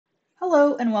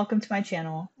Hello and welcome to my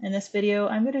channel. In this video,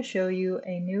 I'm going to show you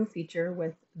a new feature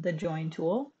with the Join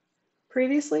tool.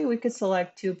 Previously, we could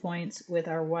select 2 points with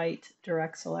our white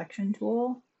direct selection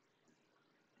tool,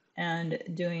 and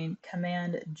doing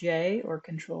Command J or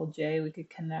Control J, we could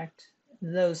connect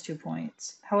those 2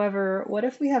 points. However, what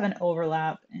if we have an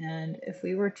overlap, and if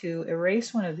we were to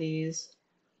erase one of these,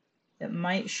 it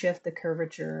might shift the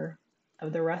curvature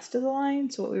of the rest of the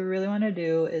line. So what we really want to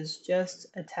do is just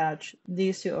attach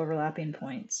these 2 overlapping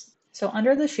points. So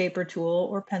under the shaper tool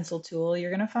or pencil tool, you're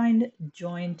going to find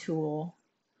Join tool.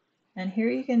 And here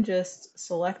you can just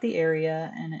select the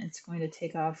area and it's going to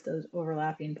take off those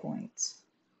overlapping points.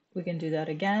 We can do that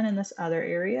again in this other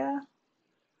area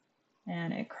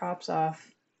and it crops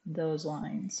off those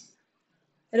lines.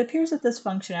 It appears that this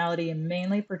functionality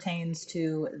mainly pertains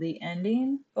to the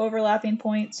ending overlapping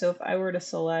point. So if I were to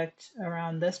select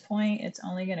around this point, it's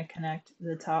only going to connect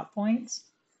the top points.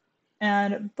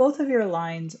 And both of your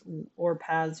lines or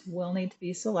paths will need to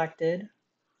be selected.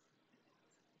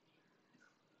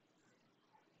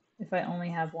 If I only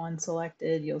have one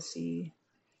selected, you'll see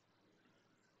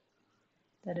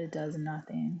that it does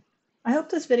nothing. I hope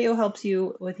this video helps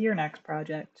you with your next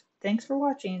project. Thanks for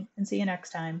watching and see you next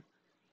time.